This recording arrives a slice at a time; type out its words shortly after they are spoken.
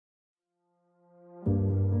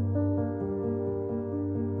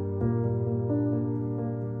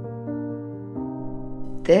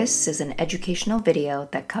This is an educational video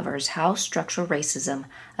that covers how structural racism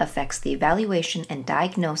affects the evaluation and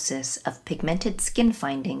diagnosis of pigmented skin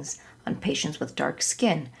findings on patients with dark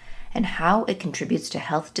skin and how it contributes to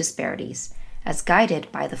health disparities, as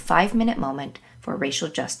guided by the 5-Minute Moment for Racial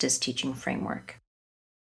Justice teaching framework.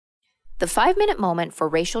 The 5-Minute Moment for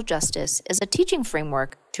Racial Justice is a teaching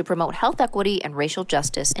framework to promote health equity and racial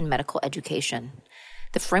justice in medical education.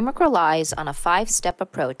 The framework relies on a 5-step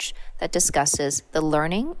approach that discusses the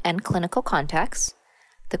learning and clinical context,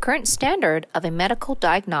 the current standard of a medical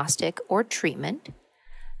diagnostic or treatment,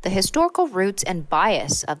 the historical roots and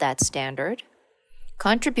bias of that standard,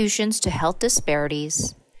 contributions to health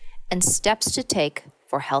disparities, and steps to take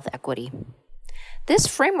for health equity. This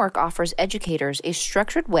framework offers educators a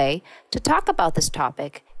structured way to talk about this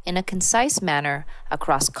topic in a concise manner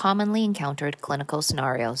across commonly encountered clinical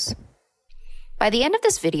scenarios. By the end of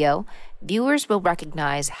this video, viewers will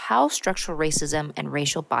recognize how structural racism and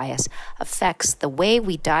racial bias affects the way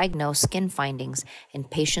we diagnose skin findings in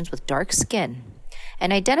patients with dark skin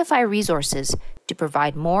and identify resources to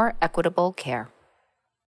provide more equitable care.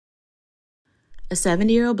 A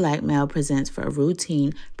 70-year-old black male presents for a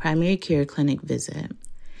routine primary care clinic visit.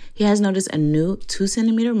 He has noticed a new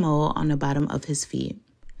 2-centimeter mole on the bottom of his feet.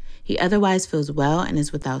 He otherwise feels well and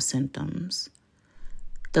is without symptoms.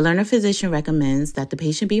 The learner physician recommends that the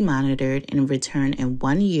patient be monitored and return in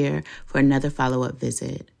 1 year for another follow-up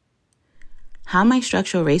visit. How might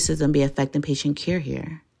structural racism be affecting patient care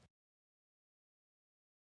here?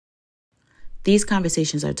 These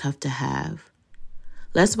conversations are tough to have.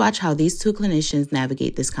 Let's watch how these two clinicians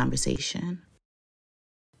navigate this conversation.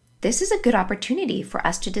 This is a good opportunity for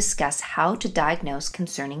us to discuss how to diagnose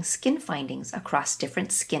concerning skin findings across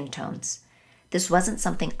different skin tones. This wasn't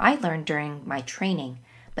something I learned during my training,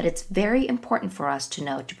 but it's very important for us to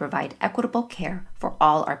know to provide equitable care for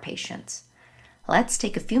all our patients. Let's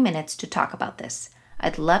take a few minutes to talk about this.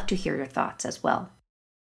 I'd love to hear your thoughts as well.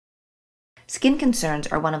 Skin concerns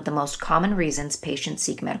are one of the most common reasons patients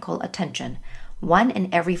seek medical attention. 1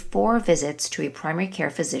 in every 4 visits to a primary care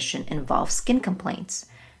physician involve skin complaints,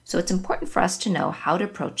 so it's important for us to know how to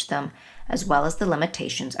approach them as well as the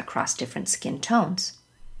limitations across different skin tones.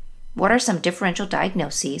 What are some differential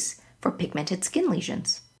diagnoses for pigmented skin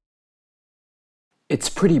lesions? It's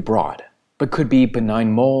pretty broad, but could be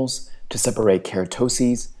benign moles to seborrheic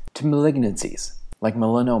keratoses to malignancies like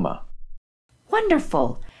melanoma.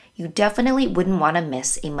 Wonderful! You definitely wouldn't want to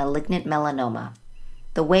miss a malignant melanoma.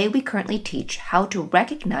 The way we currently teach how to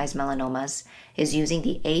recognize melanomas is using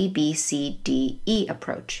the ABCDE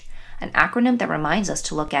approach, an acronym that reminds us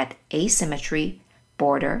to look at asymmetry,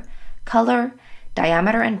 border, color,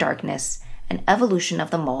 diameter and darkness, and evolution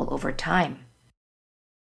of the mole over time.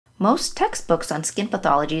 Most textbooks on skin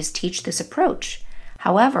pathologies teach this approach.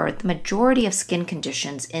 However, the majority of skin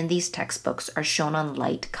conditions in these textbooks are shown on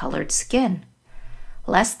light-colored skin.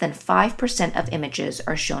 Less than 5% of images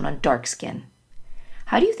are shown on dark skin.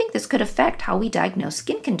 How do you think this could affect how we diagnose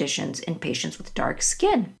skin conditions in patients with dark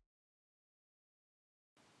skin?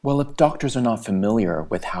 Well, if doctors are not familiar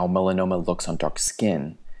with how melanoma looks on dark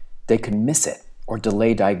skin, they could miss it or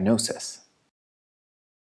delay diagnosis.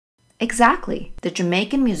 Exactly. The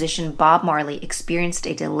Jamaican musician Bob Marley experienced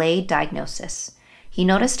a delayed diagnosis. He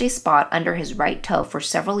noticed a spot under his right toe for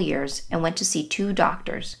several years and went to see 2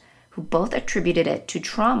 doctors, who both attributed it to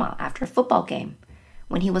trauma after a football game.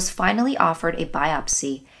 When he was finally offered a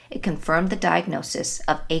biopsy, it confirmed the diagnosis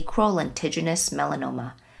of acrolentiginous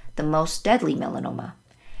melanoma, the most deadly melanoma.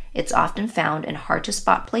 It's often found in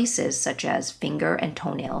hard-to-spot places such as finger and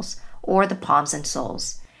toenails or the palms and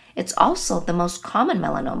soles. It's also the most common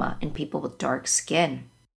melanoma in people with dark skin.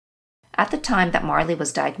 At the time that Marley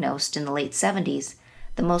was diagnosed in the late 70s,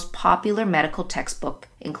 the most popular medical textbook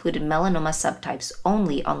included melanoma subtypes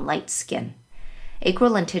only on light skin.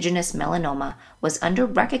 Acrolentiginous melanoma was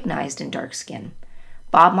under-recognized in dark skin.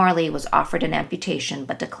 Bob Marley was offered an amputation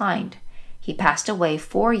but declined. He passed away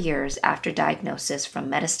 4 years after diagnosis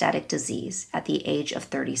from metastatic disease at the age of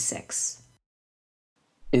 36.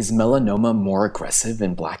 Is melanoma more aggressive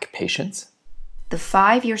in Black patients? The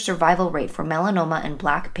 5-year survival rate for melanoma in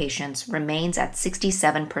Black patients remains at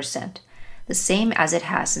 67%, the same as it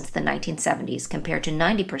has since the 1970s compared to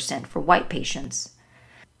 90% for white patients.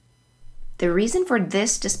 The reason for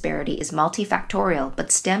this disparity is multifactorial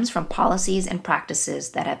but stems from policies and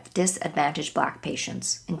practices that have disadvantaged Black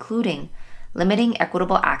patients, including limiting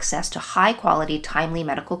equitable access to high-quality, timely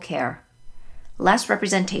medical care, less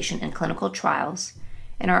representation in clinical trials,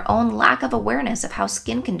 and our own lack of awareness of how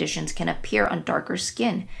skin conditions can appear on darker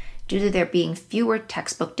skin due to there being fewer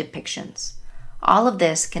textbook depictions. All of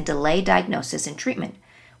this can delay diagnosis and treatment,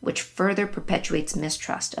 which further perpetuates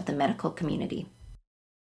mistrust of the medical community.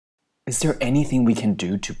 Is there anything we can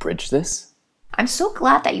do to bridge this? I'm so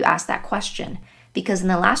glad that you asked that question, because in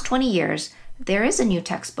the last 20 years, there is a new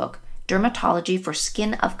textbook, Dermatology for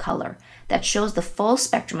Skin of Color, that shows the full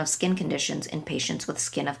spectrum of skin conditions in patients with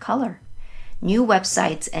skin of color. New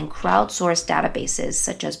websites and crowdsourced databases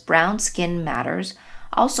such as Brown Skin Matters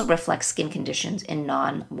also reflect skin conditions in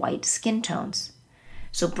non-white skin tones.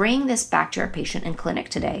 So bringing this back to our patient in clinic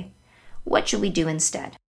today, what should we do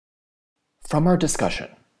instead? From our discussion,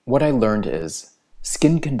 what I learned is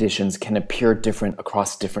skin conditions can appear different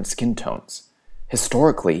across different skin tones.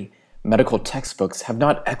 Historically, medical textbooks have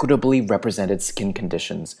not equitably represented skin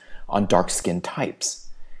conditions on dark skin types.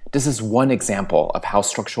 This is one example of how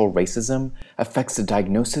structural racism affects the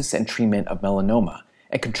diagnosis and treatment of melanoma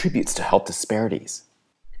and contributes to health disparities.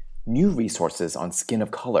 New resources on skin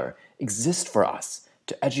of color exist for us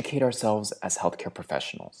to educate ourselves as healthcare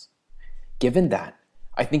professionals. Given that,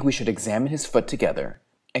 I think we should examine his foot together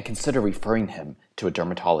and consider referring him to a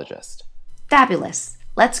dermatologist. Fabulous.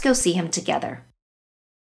 Let's go see him together.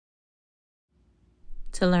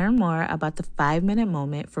 To learn more about the 5-Minute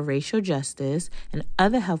Moment for Racial Justice and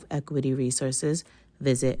other health equity resources,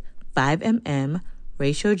 visit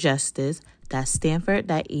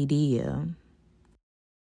 5mmracialjustice.stanford.edu.